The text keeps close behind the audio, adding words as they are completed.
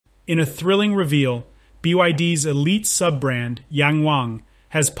In a thrilling reveal, BYD's elite sub-brand, Yangwang,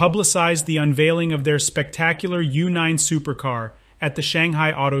 has publicized the unveiling of their spectacular U9 supercar at the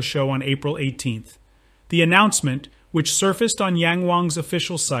Shanghai Auto Show on April 18th. The announcement, which surfaced on Yangwang's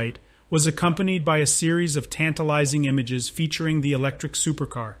official site, was accompanied by a series of tantalizing images featuring the electric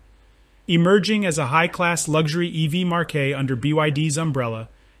supercar. Emerging as a high-class luxury EV marque under BYD's umbrella,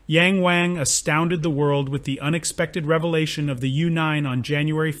 Yangwang astounded the world with the unexpected revelation of the U9 on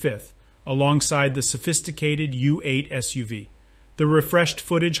January 5th, alongside the sophisticated U8 SUV. The refreshed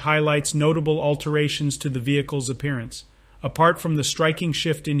footage highlights notable alterations to the vehicle's appearance. Apart from the striking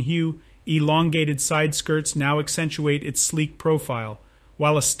shift in hue, elongated side skirts now accentuate its sleek profile,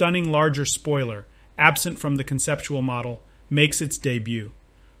 while a stunning larger spoiler, absent from the conceptual model, makes its debut.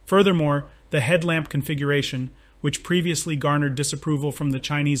 Furthermore, the headlamp configuration, which previously garnered disapproval from the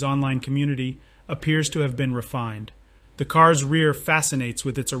Chinese online community, appears to have been refined. The car's rear fascinates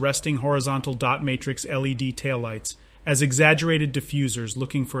with its arresting horizontal dot matrix LED taillights, as exaggerated diffusers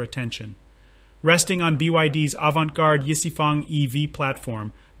looking for attention. Resting on BYD's avant-garde Yifang EV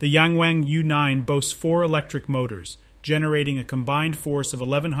platform, the Yangwang U9 boasts 4 electric motors, generating a combined force of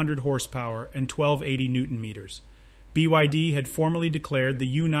 1,100 horsepower and 1,280 Nm. BYD had formally declared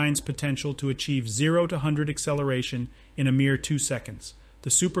the U9's potential to achieve 0 to 100 acceleration in a mere 2 seconds. The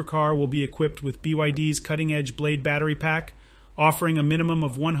supercar will be equipped with BYD's cutting-edge Blade battery pack, offering a minimum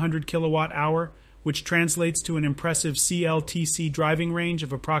of 100 kilowatt-hour, which translates to an impressive CLTC driving range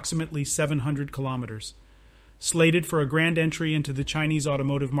of approximately 700 kilometers. Slated for a grand entry into the Chinese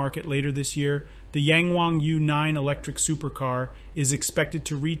automotive market later this year, the Yangwang U9 electric supercar is expected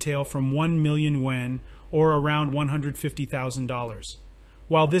to retail from 1 million yuan, or around $150,000.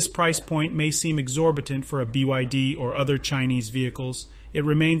 While this price point may seem exorbitant for a BYD or other Chinese vehicles, it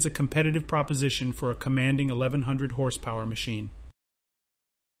remains a competitive proposition for a commanding 1,100 horsepower machine.